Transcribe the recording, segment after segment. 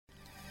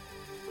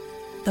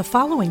The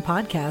following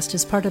podcast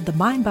is part of the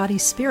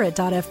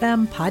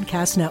MindBodySpirit.fm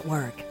podcast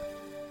network.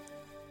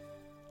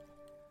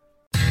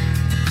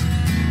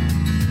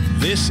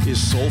 This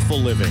is Soulful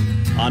Living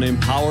on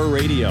Empower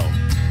Radio.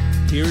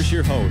 Here's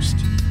your host,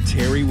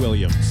 Terry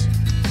Williams.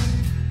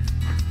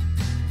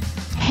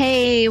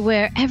 Hey,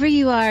 wherever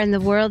you are in the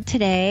world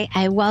today,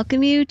 I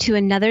welcome you to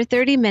another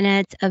 30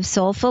 minutes of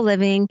Soulful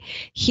Living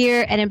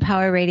here at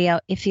Empower Radio.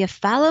 If you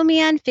follow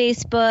me on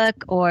Facebook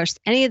or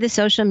any of the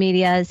social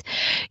medias,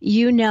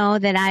 you know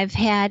that I've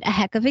had a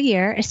heck of a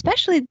year,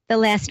 especially the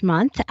last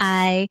month.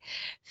 I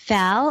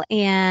fell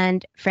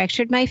and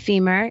fractured my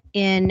femur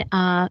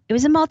it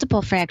was a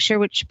multiple fracture,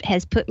 which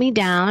has put me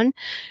down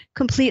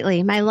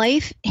completely. My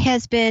life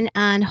has been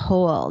on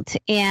hold.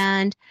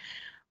 And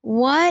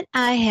what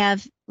I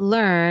have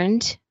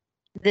learned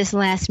this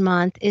last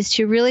month is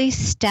to really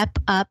step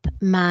up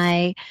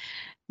my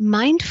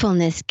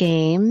mindfulness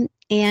game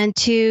and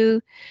to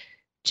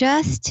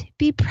just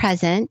be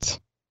present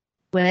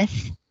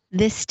with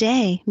this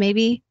day,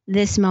 maybe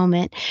this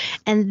moment.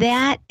 And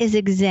that is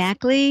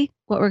exactly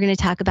what we're going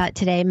to talk about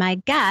today. My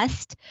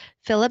guest,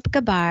 Phillip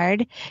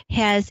Gabbard,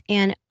 has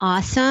an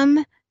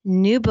awesome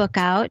new book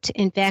out.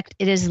 In fact,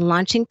 it is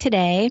launching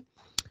today,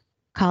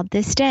 called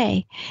This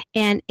Day.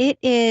 And it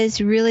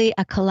is really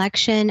a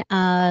collection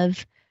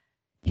of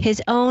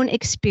his own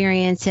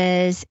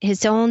experiences,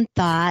 his own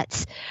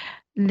thoughts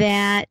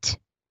that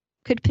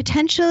could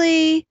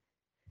potentially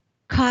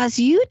cause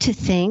you to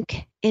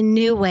think in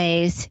new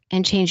ways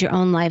and change your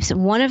own lives.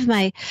 One of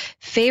my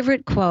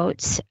favorite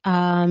quotes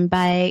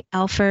by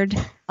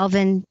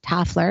Alvin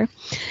Toffler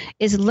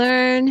is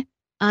learn,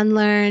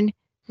 unlearn,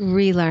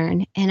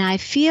 relearn. And I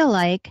feel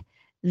like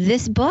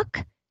this book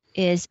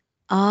is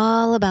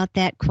all about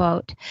that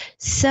quote.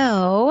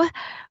 So,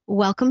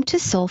 welcome to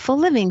Soulful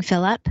Living,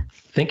 Phillip.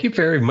 Thank you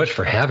very much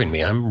for having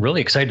me. I'm really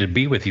excited to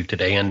be with you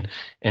today. And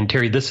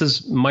Terry, this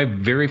is my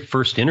very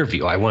first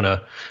interview. I want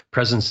to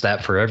presence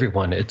that for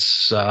everyone.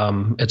 It's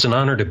an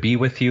honor to be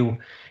with you.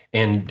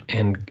 And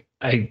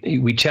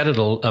we chatted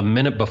a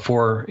minute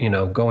before,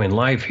 going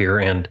live here,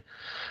 and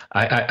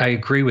I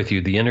agree with you.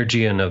 The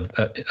energy and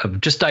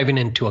of just diving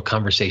into a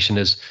conversation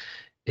is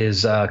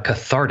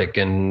cathartic,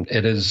 and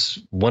it is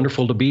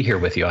wonderful to be here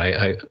with you.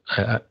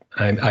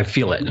 I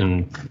feel it,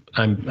 and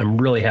I'm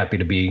really happy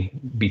to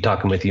be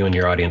talking with you and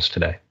your audience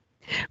today.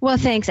 Well,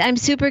 thanks. I'm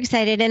super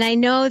excited, and I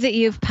know that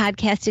you've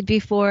podcasted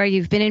before.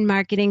 You've been in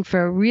marketing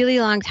for a really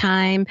long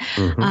time.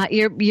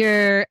 Mm-hmm.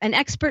 You're an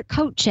expert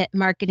coach at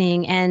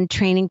marketing and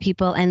training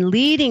people and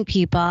leading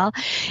people.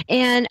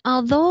 And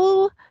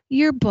although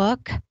your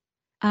book,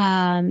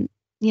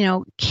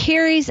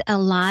 carries a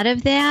lot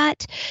of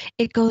that,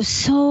 it goes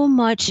so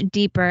much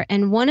deeper.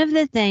 And one of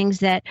the things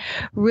that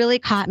really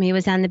caught me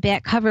was on the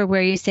back cover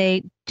where you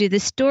say, do the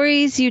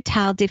stories you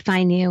tell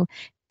define you?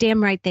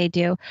 Damn right they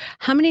do.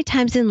 How many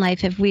times in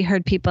life have we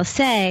heard people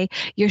say,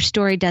 your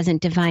story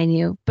doesn't define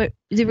you? But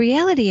the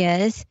reality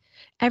is,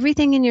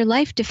 everything in your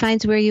life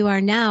defines where you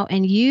are now.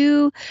 And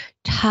you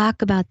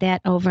talk about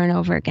that over and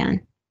over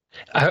again.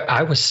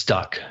 I was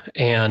stuck,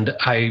 and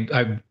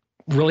I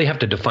really have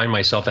to define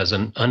myself as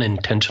an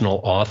unintentional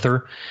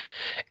author.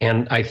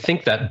 And I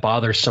think that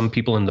bothers some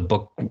people in the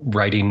book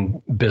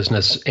writing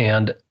business.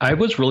 And I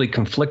was really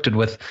conflicted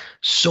with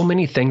so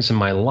many things in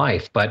my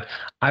life, but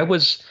I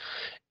was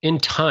in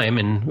time.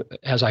 And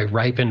as I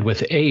ripened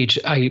with age,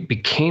 I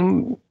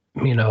became,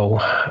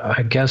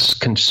 I guess,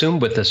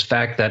 consumed with this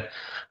fact that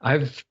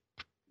I've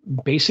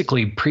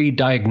basically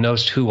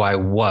pre-diagnosed who I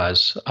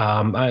was,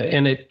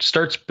 and it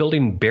starts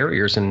building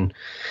barriers and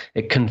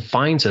it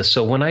confines us.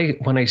 So when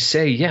I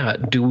say, yeah,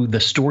 do the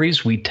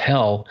stories we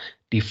tell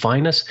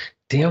define us?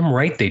 Damn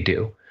right they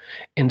do.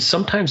 And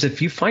sometimes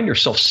if you find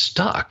yourself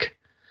stuck,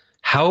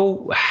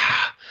 how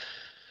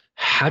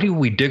do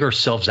we dig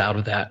ourselves out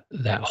of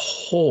that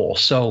hole?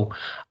 So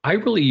I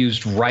really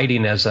used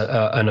writing as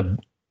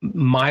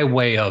my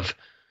way of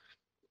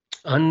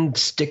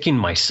unsticking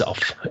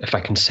myself, if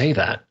I can say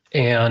that.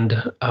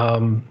 And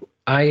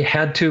I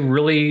had to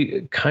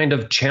really kind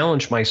of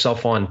challenge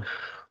myself on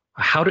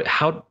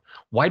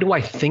why do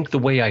I think the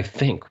way I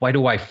think? Why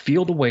do I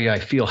feel the way I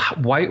feel?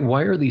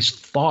 Why are these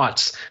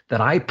thoughts that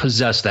I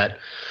possess that,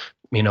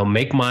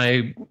 make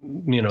my,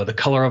 the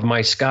color of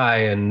my sky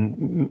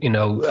and,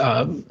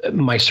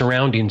 my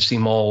surroundings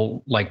seem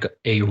all like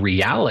a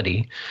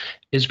reality?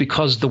 Is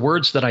because the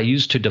words that I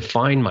use to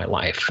define my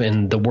life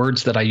and the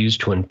words that I use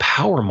to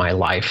empower my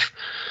life,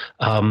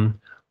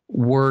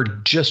 were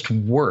just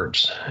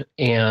words,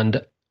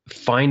 and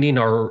finding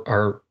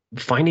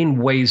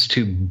ways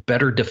to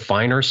better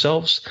define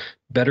ourselves,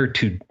 better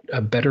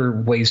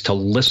ways to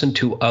listen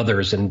to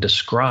others and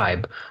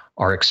describe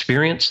our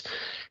experience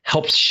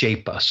helps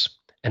shape us.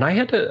 And I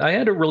had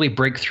to really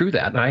break through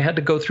that. And I had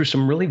to go through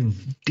some really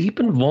deep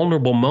and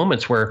vulnerable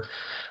moments where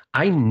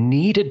I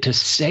needed to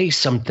say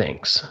some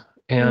things.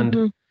 And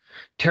mm-hmm.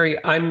 Terry,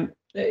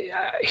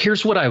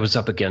 here's what I was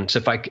up against.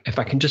 If I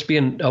can just be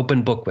an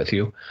open book with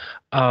you,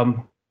 I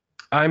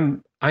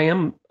am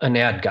an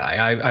ad guy.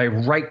 I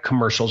write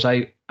commercials.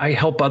 I I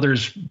help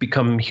others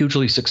become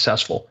hugely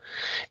successful.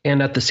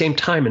 And at the same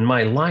time in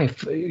my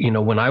life,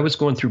 when I was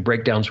going through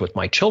breakdowns with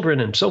my children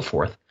and so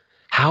forth,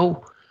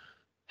 how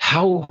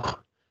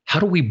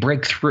do we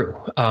break through?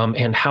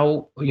 And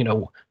how,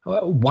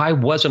 why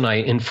wasn't I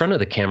in front of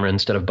the camera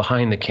instead of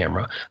behind the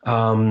camera?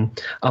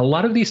 A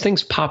lot of these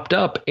things popped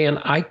up, and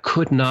I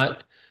could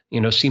not,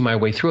 see my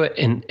way through it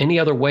in any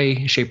other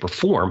way, shape, or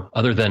form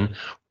other than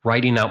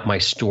writing out my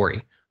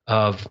story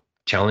of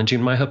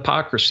challenging my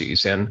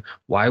hypocrisies and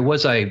why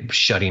was I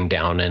shutting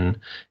down.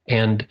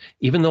 And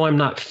even though I'm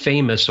not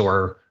famous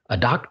or a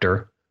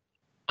doctor,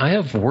 I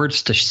have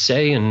words to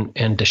say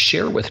and to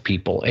share with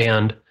people.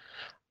 And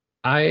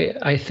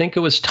I think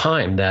it was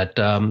time that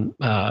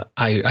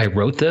I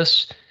wrote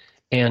this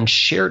and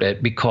shared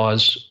it,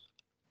 because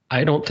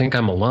I don't think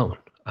I'm alone.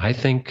 I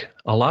think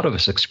a lot of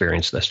us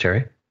experience this,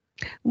 Terry.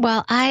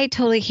 Well, I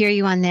totally hear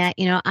you on that.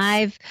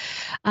 I've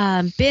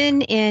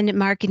been in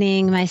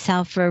marketing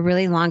myself for a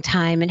really long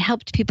time and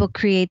helped people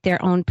create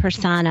their own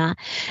persona.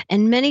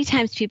 And many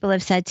times people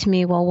have said to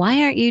me, well,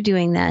 why aren't you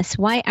doing this?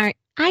 Why aren't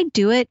I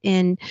do it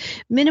in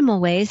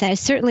minimal ways? I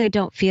certainly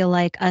don't feel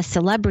like a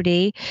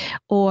celebrity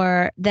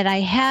or that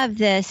I have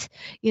this,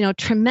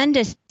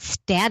 tremendous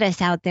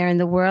status out there in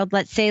the world.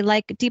 Let's say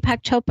like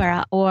Deepak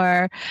Chopra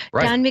or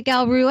right. Don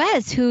Miguel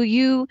Ruiz, who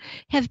you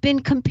have been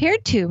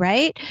compared to,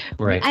 right?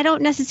 Right. I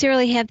don't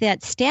necessarily have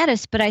that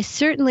status, but I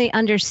certainly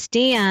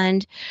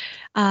understand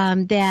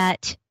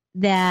that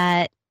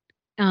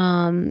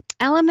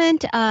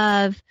element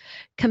of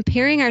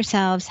comparing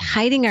ourselves,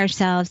 hiding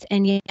ourselves.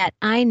 And yet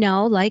I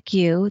know, like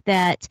you,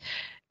 that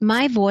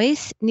my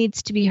voice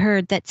needs to be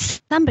heard, that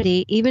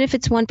somebody, even if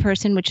it's one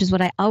person, which is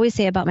what I always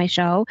say about my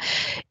show,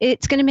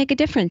 it's going to make a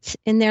difference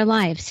in their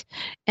lives.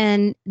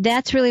 And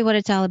that's really what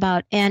it's all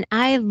about. And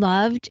I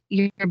loved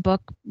your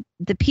book,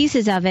 the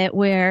pieces of it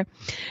where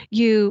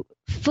you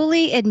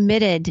fully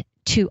admitted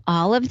to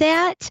all of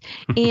that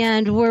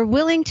and were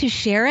willing to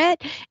share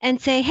it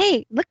and say,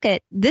 hey,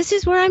 this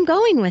is where I'm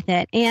going with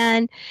it.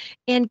 And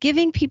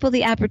giving people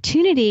the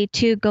opportunity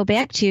to go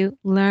back to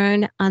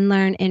learn,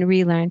 unlearn, and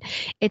relearn.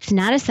 It's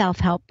not a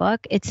self-help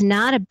book. It's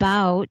not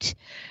about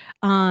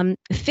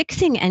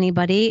fixing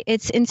anybody.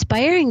 It's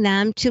inspiring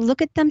them to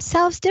look at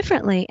themselves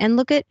differently and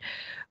look at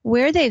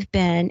where they've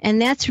been. And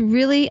that's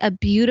really a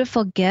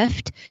beautiful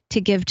gift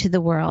to give to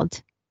the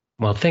world.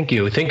 Well, thank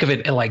you. Think of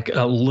it like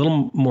a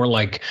little more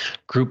like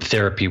group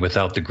therapy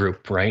without the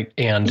group, right?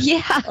 And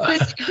yeah,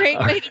 that's a great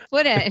way to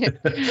put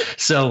it.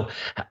 So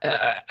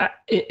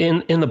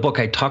in the book,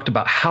 I talked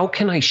about how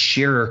can I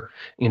share,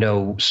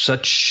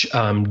 such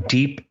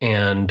deep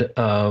and,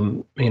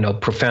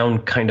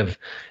 profound kind of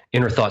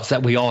inner thoughts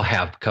that we all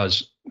have,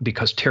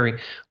 because Terry,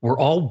 we're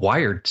all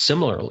wired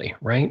similarly,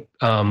 right?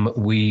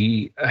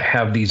 We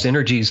have these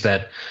energies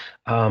that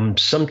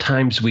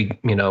sometimes we,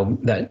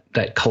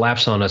 that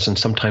collapse on us, and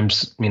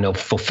sometimes,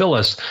 fulfill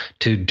us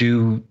to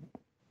do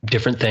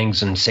different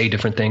things and say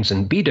different things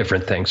and be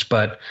different things.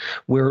 But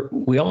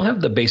we all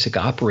have the basic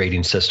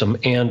operating system.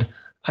 And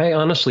I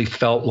honestly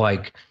felt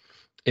like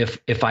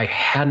if I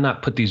had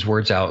not put these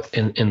words out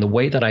in the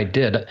way that I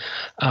did,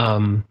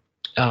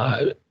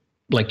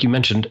 like you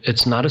mentioned,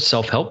 it's not a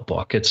self-help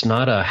book. It's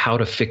not a how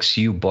to fix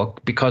you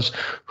book, because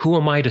who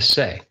am I to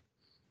say?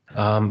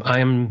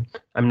 I'm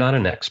not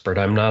an expert.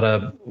 I'm not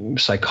a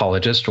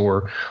psychologist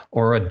or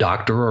a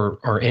doctor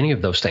or any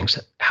of those things.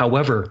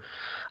 However,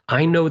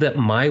 I know that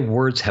my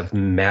words have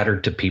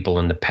mattered to people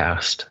in the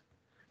past.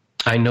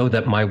 I know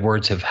that my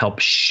words have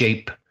helped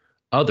shape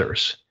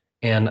others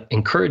and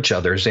encourage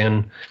others.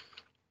 And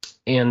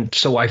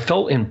so I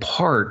felt in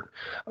part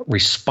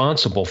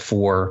responsible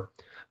for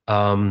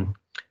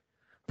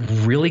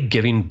really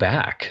giving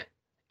back.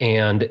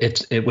 And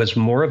it was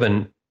more of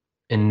an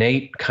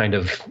innate kind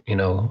of,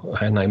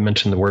 and I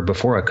mentioned the word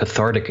before, a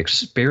cathartic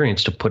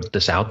experience to put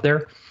this out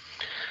there.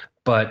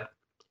 But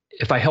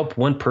if I help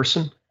one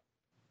person,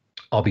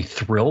 I'll be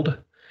thrilled.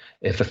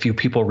 If a few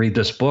people read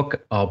this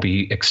book, I'll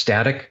be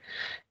ecstatic.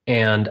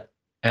 And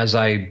as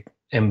I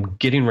am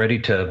getting ready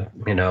to,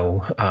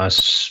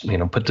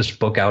 put this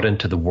book out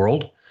into the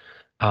world,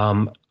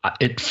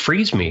 it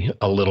frees me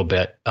a little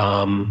bit.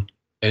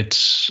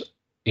 It's,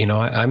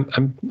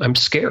 I'm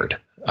scared.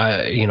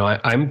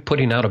 I'm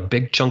putting out a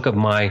big chunk of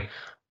my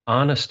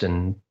honest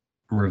and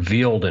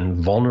revealed and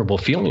vulnerable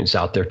feelings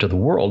out there to the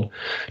world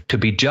to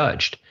be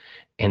judged.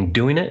 And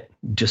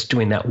just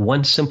doing that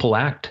one simple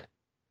act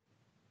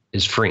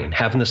is freeing.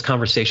 Having this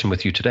conversation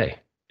with you today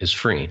is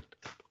freeing.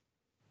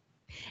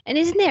 And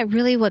isn't that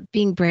really what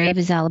being brave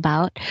is all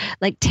about?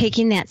 Like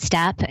taking that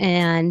step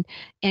and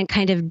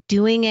kind of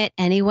doing it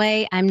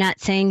anyway. I'm not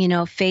saying,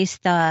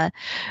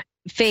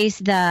 face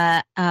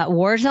the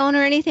war zone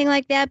or anything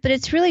like that, but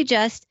it's really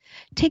just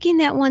taking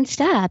that one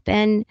step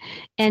and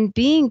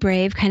being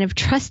brave, kind of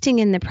trusting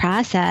in the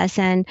process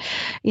and,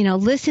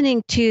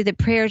 listening to the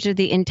prayers or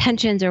the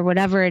intentions or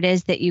whatever it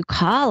is that you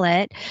call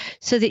it,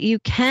 so that you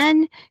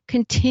can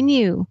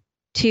continue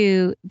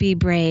to be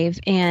brave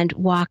and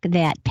walk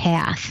that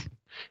path.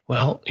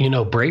 Well,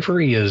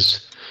 bravery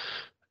is,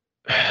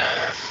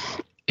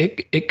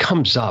 it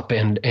comes up,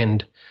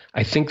 and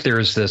I think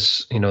there's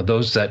this,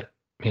 those that,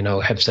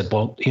 have said,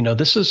 well,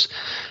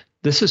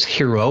 this is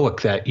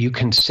heroic that you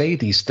can say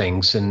these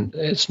things, and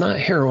it's not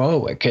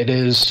heroic. It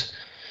is,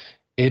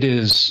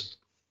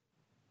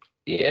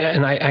 yeah.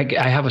 And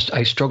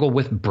I struggle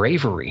with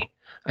bravery.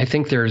 I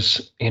think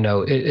there's,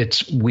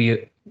 it's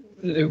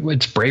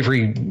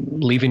bravery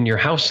leaving your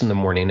house in the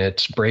morning.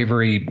 It's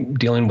bravery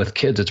dealing with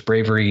kids. It's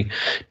bravery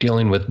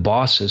dealing with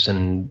bosses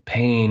and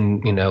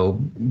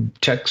paying,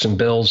 checks and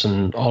bills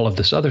and all of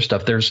this other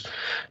stuff. There's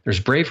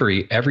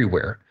bravery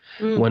everywhere.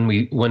 When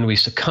we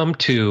succumb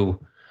to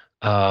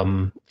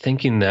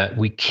thinking that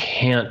we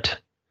can't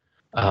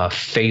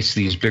face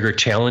these bigger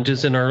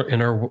challenges in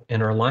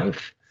our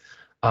life,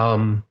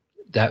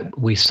 that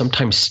we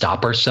sometimes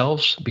stop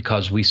ourselves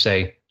because we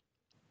say,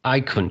 I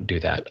couldn't do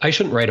that. I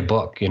shouldn't write a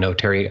book,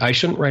 Terry. I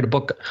shouldn't write a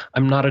book.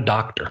 I'm not a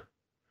doctor.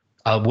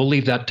 We'll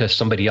leave that to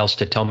somebody else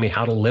to tell me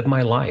how to live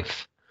my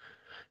life.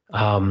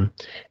 I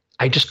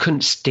just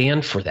couldn't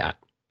stand for that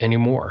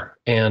anymore.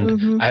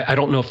 And I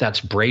don't know if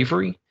that's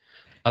bravery,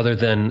 other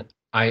than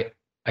I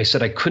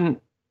said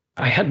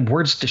I had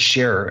words to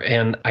share,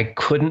 and I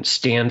couldn't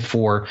stand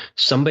for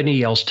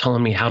somebody else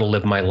telling me how to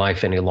live my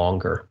life any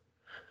longer.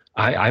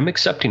 I'm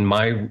accepting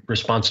my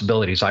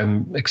responsibilities.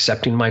 I'm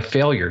accepting my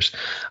failures.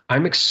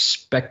 I'm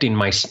accepting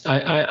my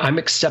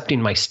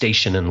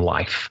station in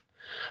life.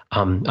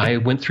 I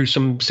went through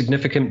some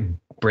significant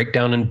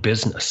breakdown in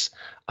business.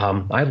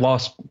 I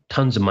lost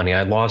tons of money.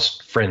 I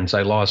lost friends.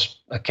 I lost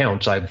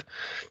accounts.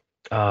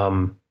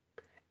 And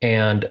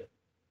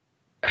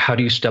how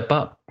do you step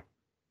up?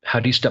 How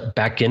do you step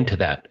back into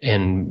that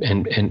and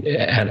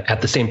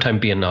at the same time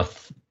be an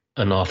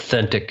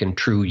authentic and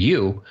true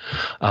you,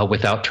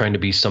 without trying to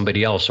be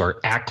somebody else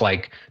or act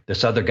like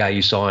this other guy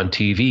you saw on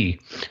TV?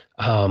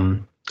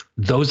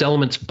 Those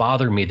elements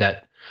bother me,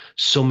 that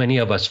so many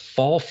of us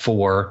fall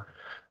for,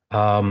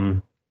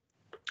 like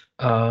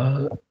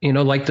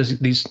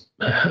these,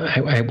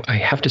 I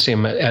have to say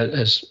them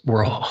as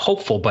we're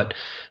hopeful, but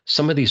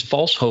some of these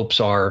false hopes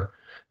are,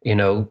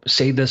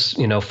 say this,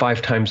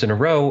 5 times in a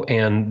row,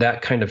 and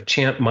that kind of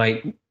chant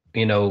might,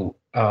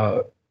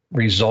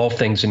 resolve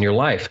things in your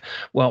life.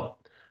 Well,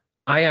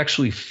 I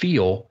actually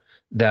feel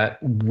that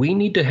we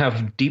need to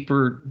have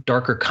deeper,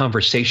 darker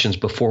conversations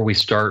before we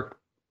start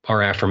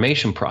our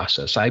affirmation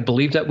process. I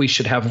believe that we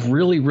should have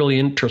really, really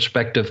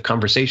introspective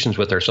conversations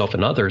with ourselves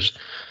and others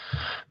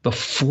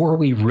before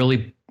we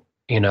really,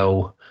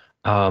 endeavor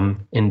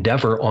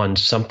on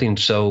something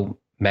so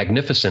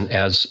magnificent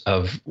as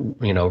of,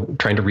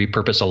 trying to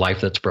repurpose a life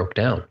that's broke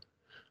down.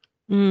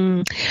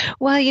 Well,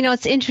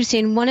 it's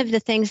interesting. One of the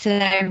things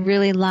that I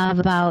really love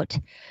about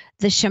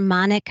the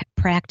shamanic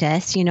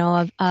practice,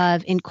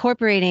 of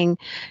incorporating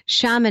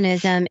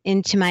shamanism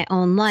into my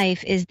own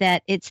life is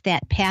that it's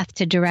that path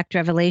to direct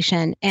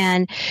revelation.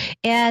 And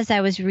as I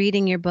was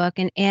reading your book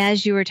and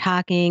as you were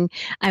talking,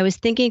 I was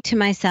thinking to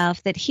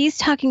myself that he's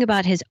talking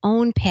about his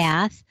own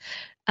path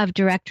of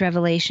direct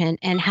revelation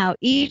and how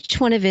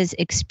each one of his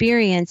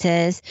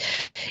experiences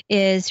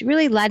is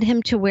really led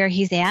him to where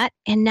he's at,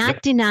 and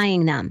not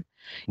denying them.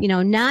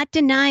 Not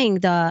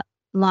denying the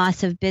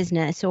loss of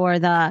business or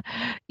the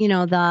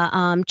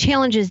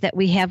challenges that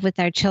we have with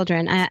our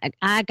children.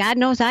 I God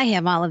knows I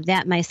have all of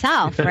that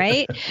myself,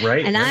 right?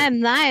 Right. And right.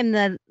 I'm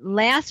the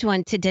last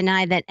one to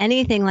deny that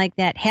anything like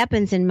that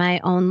happens in my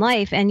own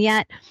life. And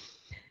yet,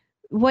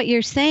 what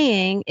you're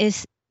saying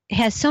has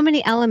so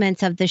many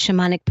elements of the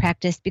shamanic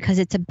practice, because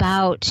it's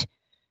about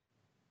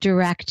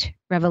direct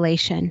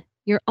revelation,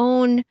 your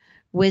own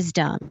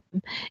wisdom,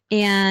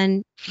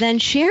 and then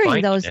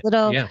sharing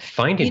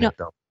finding it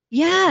though.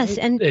 Yes,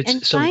 and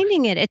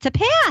finding it. It's a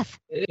path.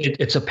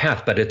 It's a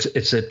path, but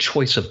it's a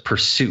choice of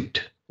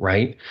pursuit,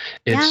 right?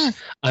 Yes.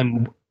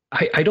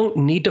 I don't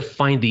need to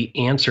find the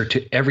answer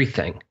to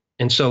everything.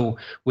 And so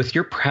with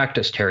your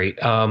practice, Terry,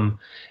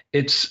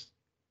 it's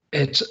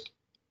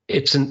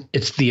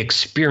the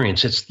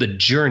experience, it's the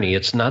journey.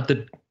 It's not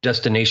the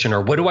destination or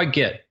what do I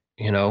get,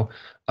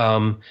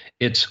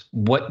 it's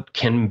what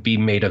can be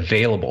made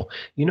available.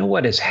 You know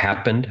what has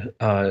happened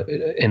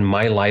in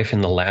my life in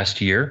the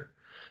last year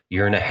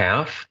and a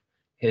half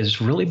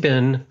has really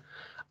been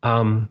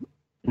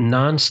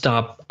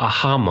nonstop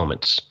aha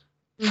moments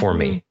for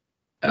me.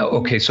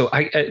 Okay, so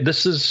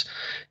this is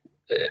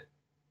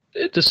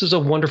a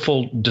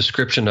wonderful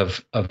description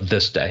of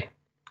this day.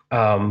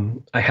 I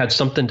had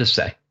something to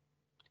say.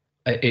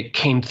 It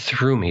came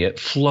through me. It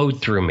flowed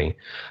through me.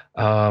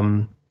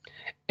 And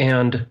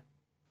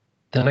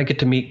then I get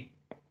to meet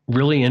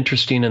really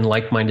interesting and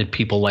like-minded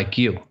people like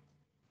you.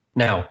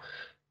 Now,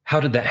 how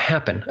did that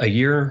happen? A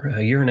year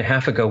and a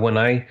half ago, when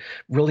I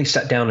really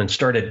sat down and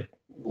started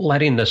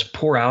letting this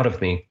pour out of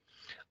me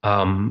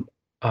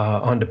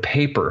onto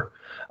paper,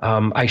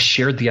 I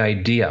shared the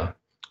idea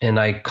and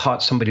I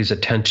caught somebody's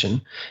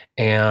attention,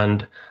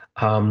 and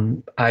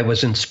I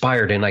was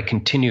inspired, and I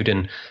continued,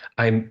 and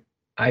I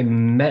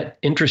met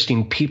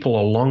interesting people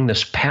along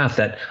this path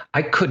that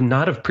I could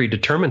not have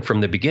predetermined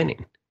from the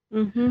beginning.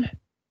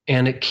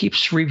 And it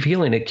keeps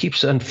revealing, it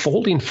keeps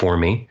unfolding for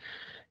me.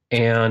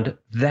 And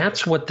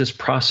that's what this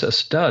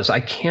process does. I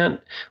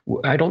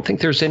don't think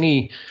there's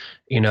any,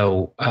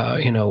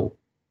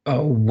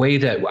 way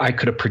that I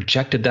could have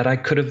projected that I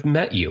could have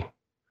met you,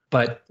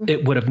 but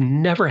it would have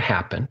never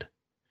happened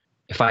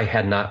if I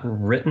had not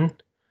written,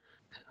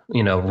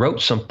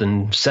 wrote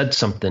something, said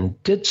something,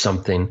 did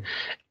something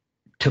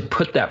to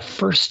put that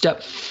first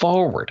step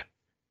forward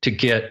to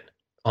get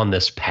on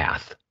this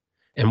path.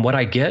 And what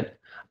I get,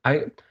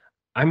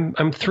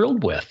 I'm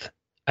thrilled with.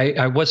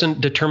 I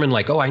wasn't determined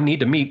like, oh, I need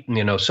to meet,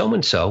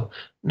 so-and-so.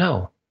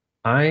 No,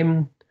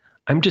 I'm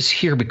just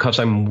here because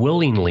I'm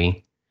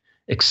willingly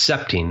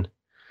accepting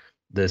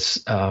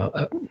this.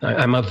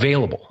 I'm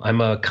available. I'm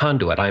a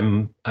conduit.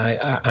 I'm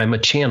a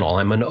channel.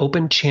 I'm an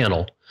open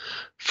channel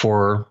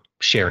for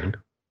sharing.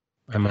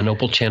 I'm an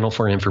open channel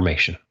for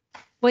information.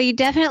 Well, you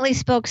definitely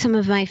spoke some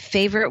of my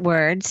favorite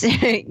words,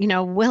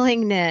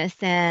 willingness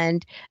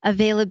and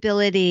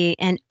availability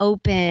and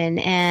open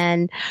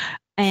and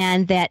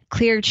that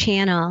clear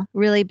channel,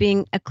 really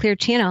being a clear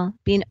channel,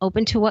 being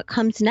open to what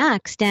comes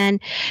next. And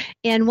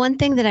one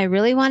thing that I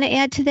really want to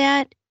add to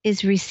that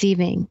is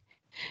receiving.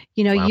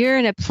 Wow. You're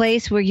in a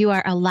place where you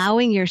are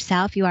allowing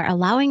yourself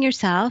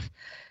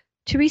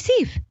to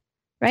receive,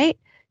 right?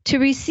 To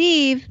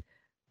receive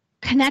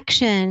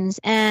connections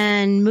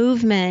and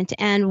movement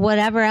and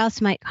whatever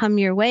else might come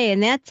your way.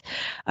 And that's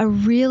a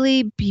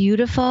really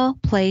beautiful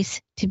place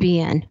to be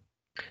in.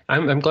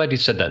 I'm glad you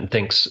said that, and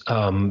thanks,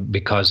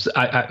 because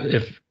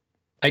I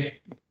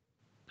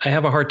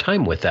have a hard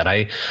time with that.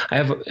 I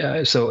have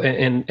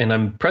and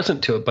I'm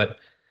present to it, but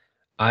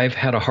I've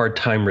had a hard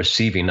time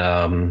receiving,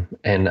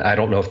 and I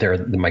don't know if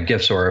they're my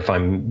gifts or if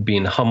I'm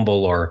being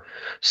humble or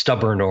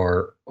stubborn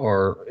or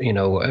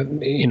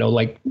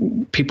like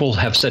people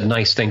have said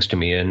nice things to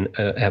me and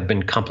have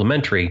been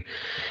complimentary,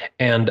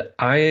 and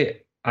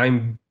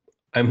I'm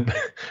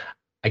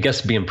I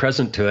guess being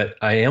present to it,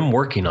 I am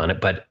working on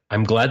it, but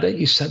I'm glad that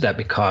you said that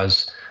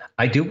because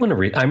I do want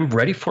to I'm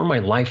ready for my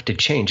life to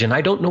change. And I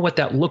don't know what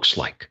that looks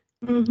like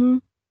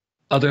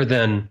other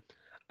than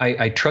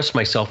I trust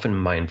myself in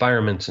my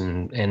environments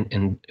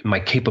and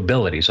my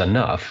capabilities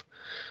enough,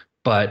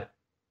 but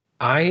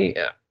I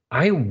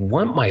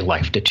want my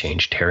life to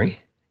change,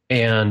 Terry.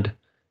 And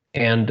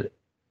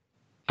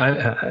I,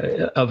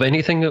 of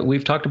anything that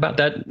we've talked about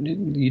that,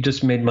 you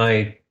just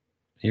made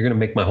you're going to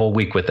make my whole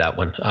week with that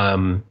one.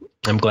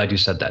 I'm glad you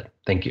said that.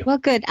 Thank you. Well,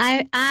 good.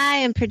 I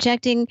am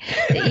projecting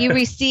that you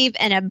receive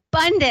an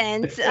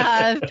abundance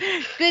of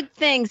good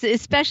things,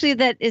 especially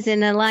that is in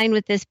line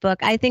with this book.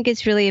 I think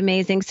it's really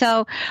amazing.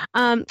 So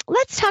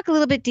let's talk a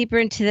little bit deeper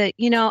into the,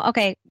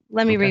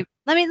 let me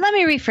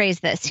rephrase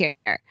this here.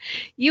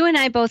 You and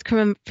I both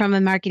come from a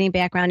marketing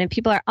background, and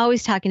people are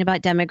always talking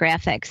about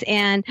demographics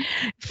and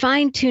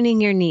fine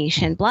tuning your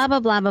niche and blah, blah,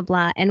 blah, blah,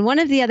 blah. And one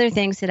of the other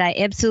things that I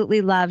absolutely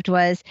loved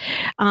was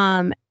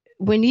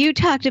when you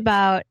talked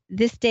about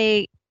this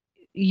day,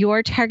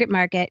 your target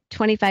market,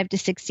 25 to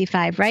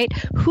 65, right?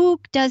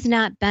 Who does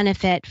not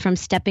benefit from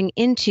stepping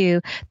into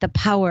the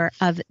power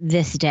of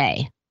this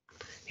day?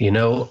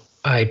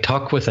 I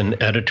talked with an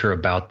editor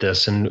about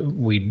this, and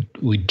we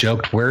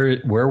joked,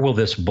 where will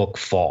this book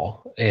fall?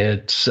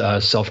 It's a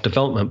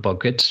self-development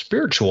book. It's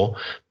spiritual,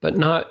 but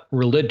not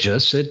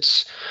religious.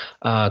 It's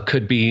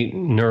could be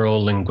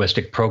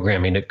neuro-linguistic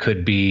programming. It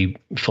could be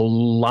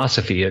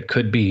philosophy. It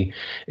could be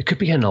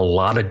in a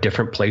lot of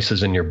different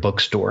places in your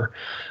bookstore.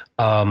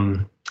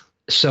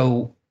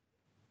 So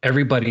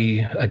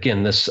everybody,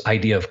 again, this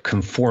idea of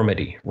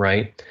conformity,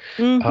 right?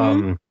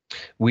 Mm-hmm.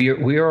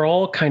 We are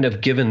all kind of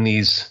given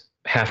these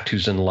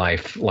have-tos in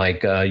life,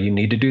 like you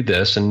need to do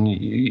this, and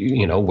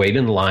wait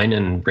in line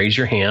and raise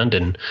your hand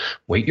and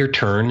wait your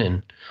turn,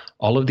 and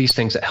all of these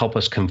things that help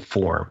us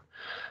conform.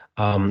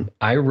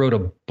 I wrote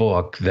a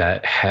book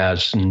that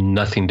has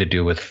nothing to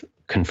do with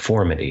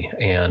conformity,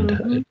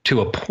 and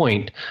to a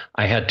point,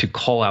 I had to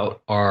call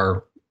out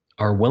our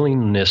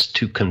willingness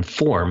to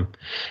conform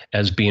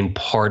as being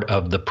part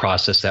of the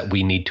process that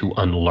we need to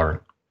unlearn.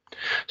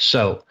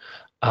 So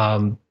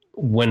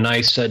when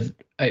I said,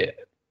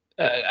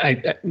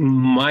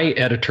 my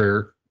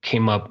editor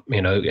came up,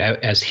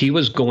 as he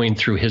was going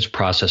through his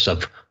process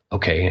of,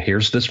 okay,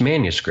 here's this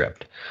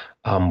manuscript.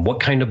 What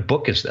kind of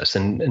book is this?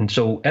 And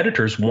so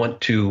editors want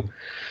to,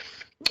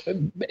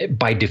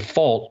 by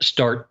default,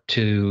 start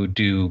to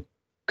do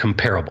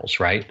comparables,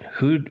 right?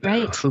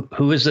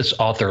 Who is this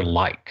author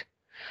like?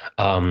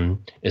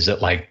 Is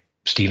it like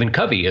Stephen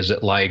Covey? Is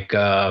it like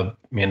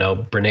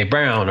Brené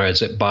Brown, or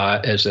is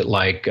it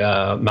like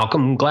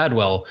Malcolm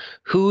Gladwell?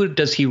 Who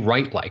does he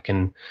write like?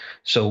 And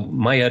so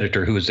my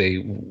editor, who is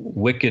a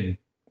wicked,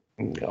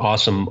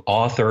 awesome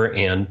author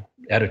and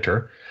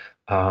editor,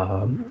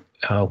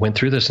 went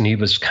through this, and he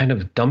was kind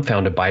of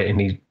dumbfounded by it.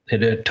 And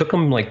it took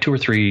him like 2 or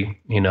 3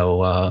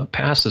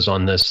 passes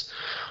on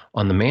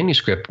the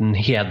manuscript, and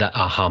he had that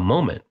aha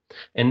moment.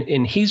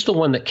 And he's the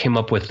one that came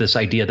up with this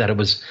idea that it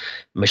was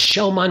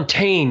Michelle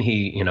Montaigne,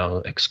 he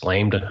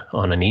exclaimed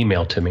on an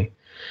email to me,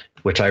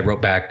 which I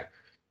wrote back,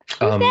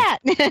 Who's that?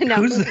 No.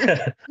 Who's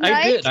that?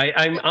 Right? I did.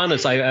 I'm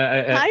honest.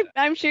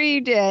 I'm sure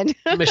you did.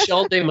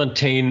 Michel de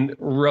Montaigne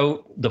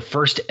wrote the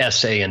first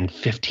essay in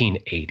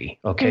 1580.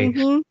 Okay.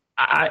 Mm-hmm.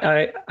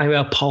 I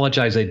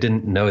apologize. I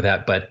didn't know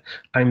that, but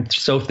I'm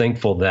so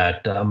thankful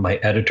that my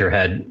editor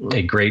had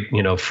a great,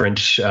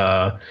 French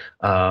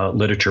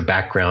literature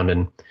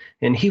background,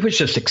 and he was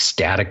just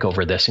ecstatic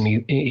over this, and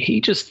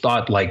he just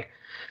thought, like,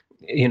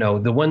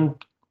 the one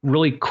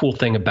really cool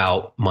thing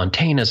about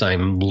Montaigne, as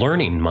I'm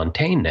learning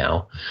Montaigne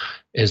now,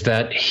 is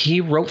that he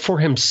wrote for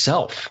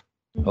himself.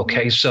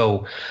 Okay,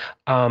 so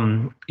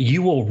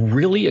you will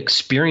really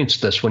experience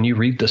this when you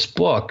read this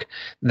book,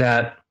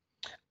 that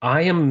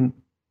I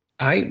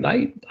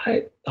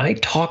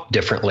talk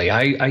differently.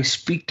 I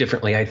speak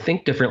differently. I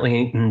think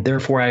differently, and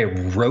therefore I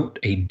wrote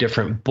a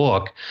different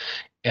book.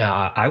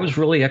 I was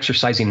really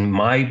exercising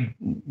my,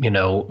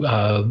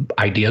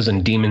 ideas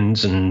and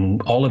demons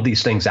and all of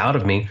these things out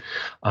of me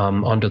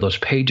onto those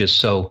pages.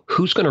 So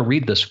who's going to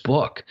read this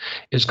book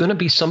is going to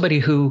be somebody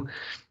who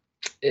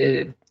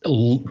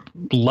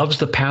loves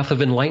the path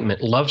of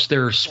enlightenment, loves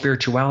their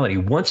spirituality,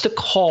 wants to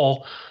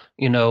call,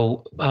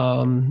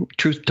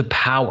 truth to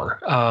power.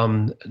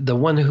 The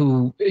one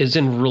who is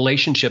in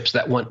relationships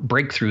that want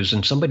breakthroughs,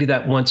 and somebody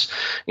that wants,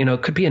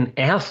 it could be an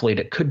athlete,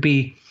 it could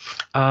be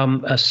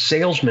a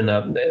salesman,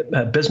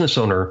 a business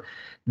owner.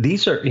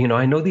 These are,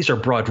 I know these are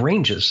broad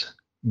ranges,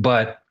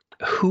 but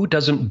who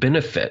doesn't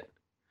benefit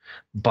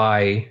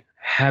by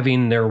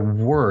having their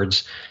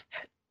words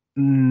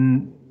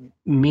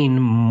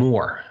mean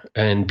more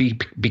and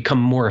become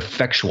more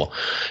effectual?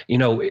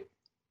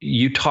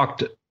 You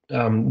talked,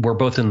 we're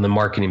both in the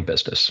marketing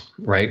business,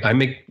 right? I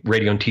make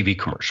radio and TV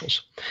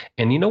commercials.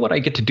 And you know what I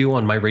get to do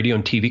on my radio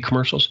and TV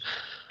commercials?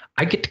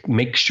 I get to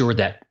make sure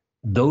that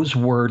those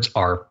words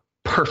are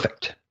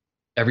perfect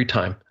every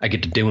time. I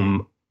get to do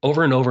them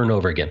over and over and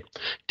over again.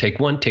 Take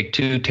 1, take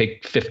 2,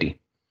 take 50.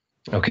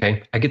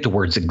 Okay. I get the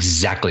words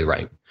exactly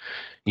right.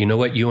 You know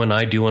what you and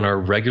I do in our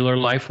regular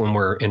life when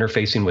we're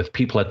interfacing with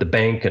people at the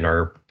bank and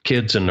our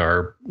kids and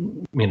our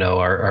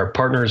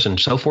partners and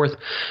so forth?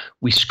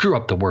 We screw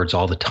up the words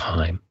all the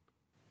time.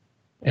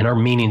 And our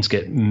meanings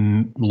get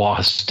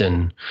lost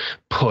and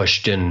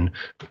pushed and,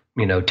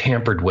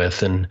 tampered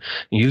with and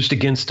used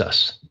against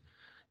us.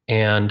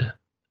 And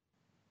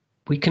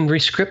we can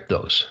rescript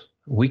those.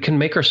 We can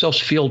make ourselves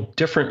feel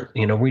different.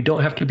 We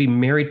don't have to be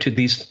married to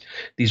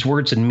these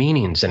words and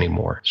meanings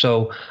anymore.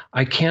 So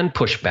I can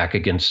push back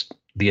against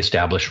the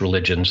established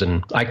religions,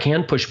 and I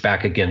can push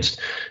back against,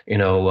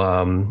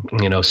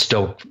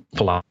 Stoic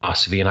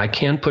philosophy, and I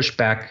can push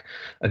back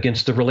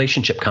against the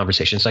relationship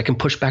conversations. I can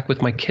push back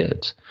with my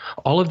kids.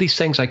 All of these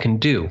things I can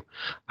do.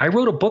 I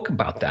wrote a book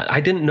about that.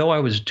 I didn't know I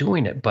was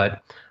doing it,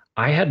 but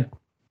I had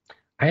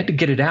to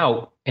get it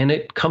out, and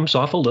it comes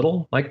off a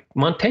little like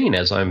Montaigne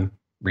as I'm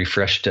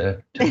refreshed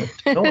to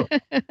know.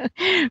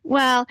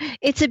 Well,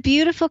 it's a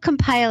beautiful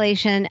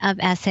compilation of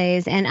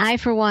essays, and I,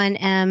 for one,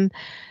 am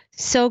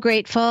so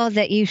grateful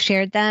that you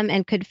shared them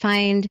and could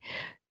find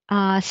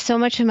so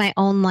much of my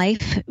own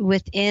life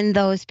within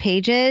those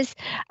pages.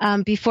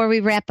 Before we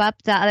wrap up,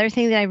 the other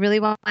thing that I really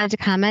wanted to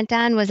comment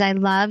on was I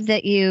love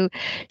that you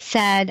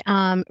said,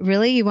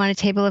 really, you want a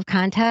table of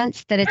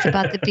contents, that it's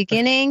about the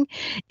beginning.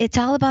 It's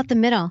all about the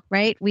middle,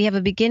 right? We have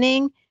a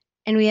beginning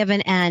and we have an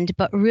end,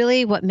 but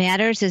really what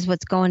matters is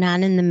what's going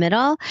on in the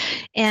middle.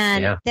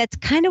 And that's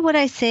kind of what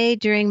I say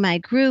during my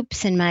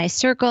groups and my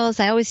circles.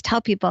 I always tell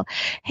people,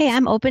 hey,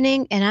 I'm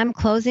opening and I'm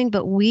closing,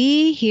 but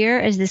we here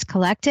as this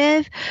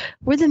collective,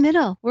 we're the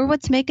middle. We're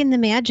what's making the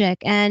magic.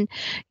 And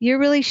you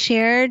really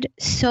shared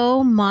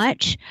so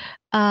much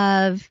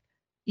of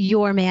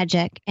your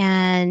magic,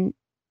 and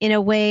in a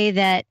way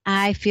that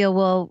I feel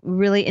will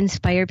really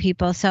inspire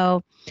people.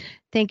 So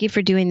thank you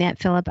for doing that,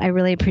 Phillip. I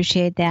really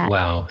appreciate that.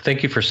 Wow.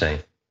 Thank you for saying.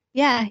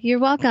 Yeah, you're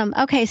welcome.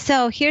 Okay,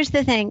 so here's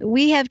the thing.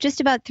 We have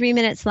just about 3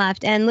 minutes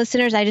left. And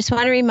listeners, I just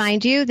want to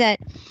remind you that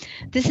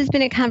this has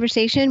been a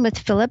conversation with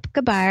Phillip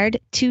Gabbard.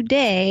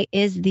 Today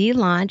is the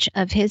launch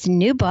of his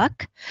new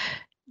book,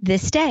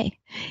 This Day.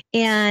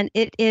 And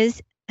it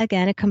is,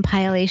 again, a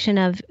compilation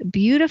of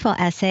beautiful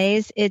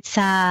essays. It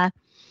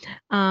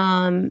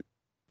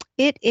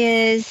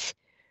is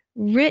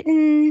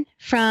written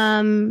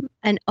from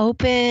an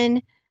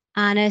open,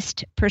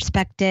 honest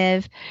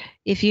perspective.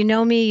 If you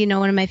know me, you know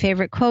one of my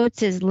favorite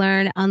quotes is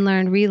learn,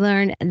 unlearn,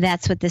 relearn.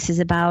 That's what this is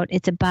about.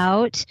 It's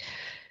about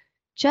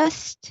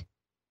just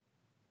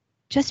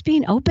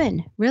being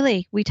open.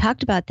 Really, we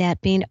talked about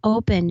that, being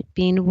open,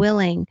 being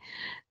willing,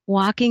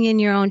 walking in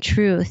your own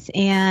truth.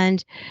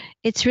 And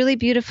it's really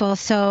beautiful.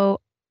 So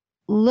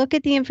look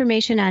at the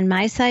information on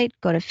my site,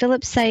 go to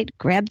Phillip's site,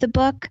 grab the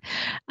book.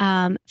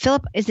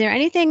 Phillip, is there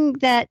anything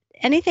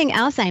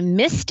else I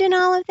missed in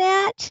all of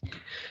that?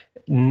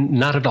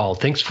 Not at all.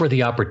 Thanks for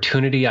the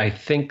opportunity. I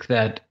think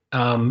that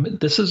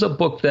this is a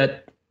book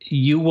that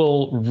you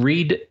will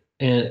read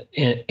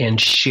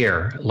and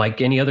share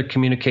like any other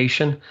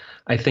communication.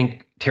 I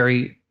think,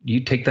 Terry,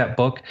 you take that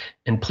book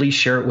and please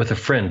share it with a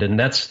friend. And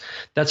that's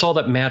all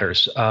that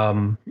matters.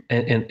 And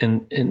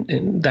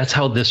that's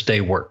how this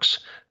day works.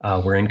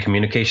 we're in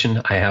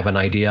communication. I have an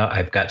idea.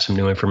 I've got some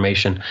new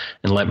information,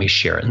 and let me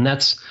share it. And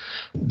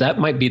that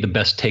might be the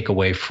best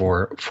takeaway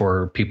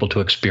for people to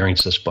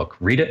experience this book.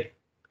 Read it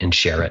and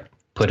share it.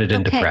 Put it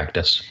into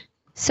practice.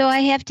 So I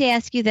have to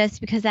ask you this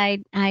because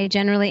I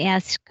generally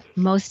ask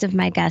most of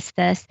my guests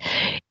this.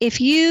 If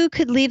you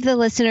could leave the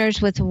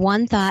listeners with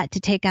one thought to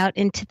take out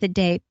into the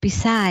day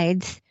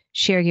besides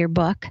share your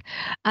book,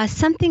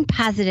 something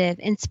positive,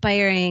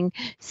 inspiring,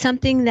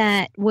 something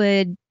that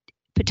would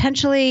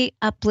potentially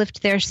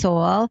uplift their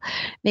soul,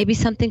 maybe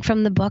something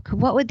from the book,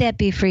 what would that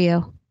be for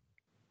you?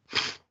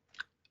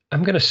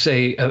 I'm going to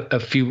say a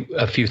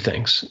few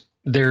things.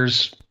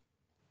 There's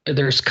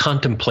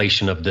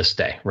contemplation of this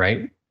day,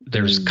 right?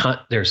 There's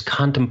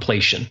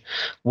contemplation.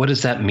 What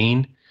does that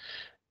mean?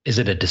 Is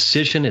it a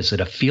decision? Is it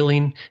a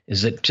feeling?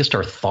 Is it just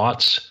our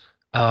thoughts?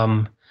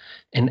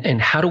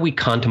 And how do we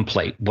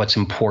contemplate what's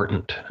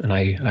important? And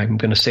I'm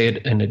going to say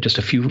it in just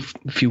a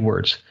few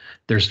words.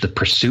 There's the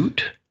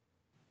pursuit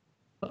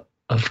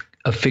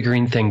of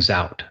figuring things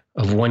out,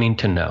 of wanting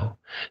to know.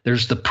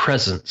 There's the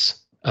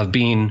presence of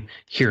being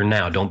here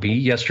now. Don't be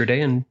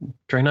yesterday and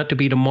try not to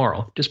be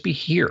tomorrow. Just be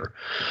here.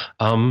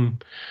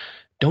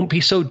 Don't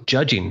be so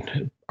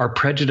judging. Our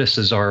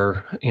prejudices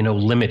are,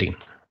 limiting,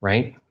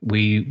 right?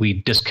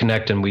 We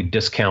disconnect and we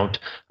discount,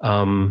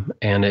 and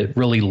it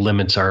really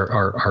limits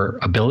our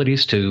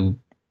abilities to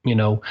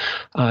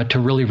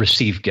really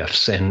receive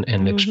gifts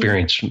and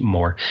experience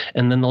more.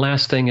 And then the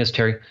last thing is,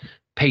 Terry,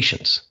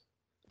 patience.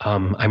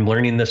 I'm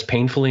learning this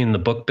painfully in the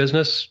book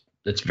business.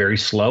 It's very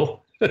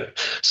slow.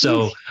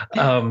 So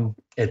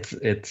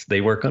it's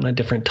they work on a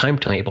different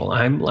timetable.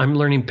 I'm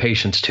learning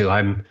patience too.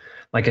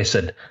 Like I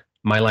said,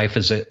 my life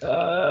is a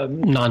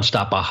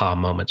nonstop aha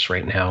moments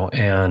right now,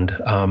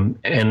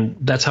 and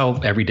that's how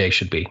every day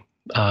should be.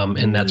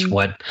 And that's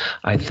what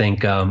I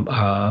think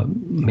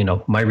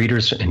my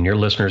readers and your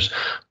listeners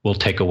will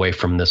take away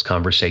from this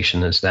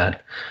conversation is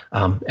that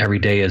every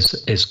day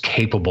is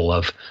capable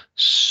of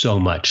so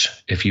much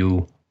if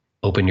you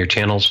open your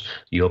channels,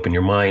 you open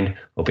your mind,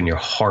 open your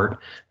heart,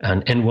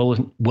 and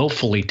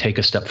willfully take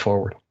a step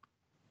forward.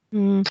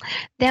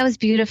 That was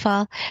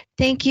beautiful.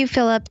 Thank you,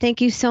 Phillip.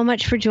 Thank you so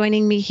much for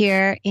joining me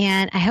here.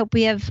 And I hope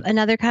we have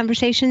another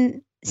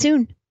conversation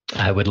soon.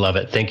 I would love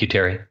it. Thank you,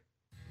 Terry.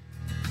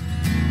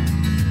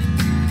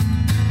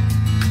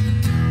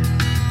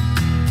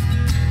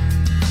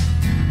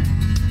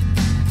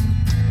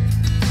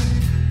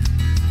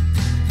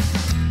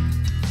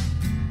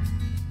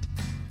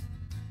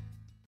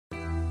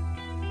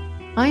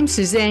 I'm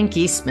Suzanne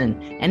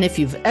Giesman, and if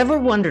you've ever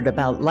wondered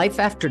about life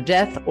after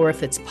death or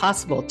if it's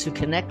possible to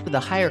connect with a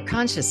higher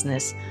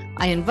consciousness,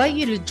 I invite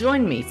you to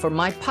join me for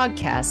my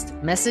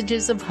podcast,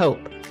 Messages of Hope.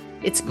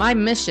 It's my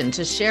mission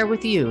to share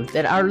with you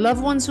that our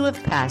loved ones who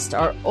have passed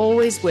are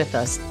always with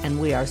us,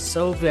 and we are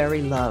so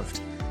very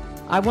loved.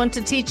 I want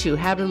to teach you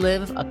how to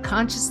live a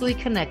consciously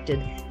connected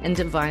and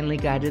divinely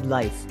guided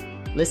life.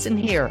 Listen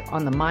here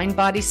on the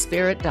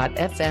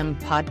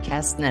mindbodyspirit.fm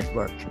podcast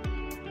network.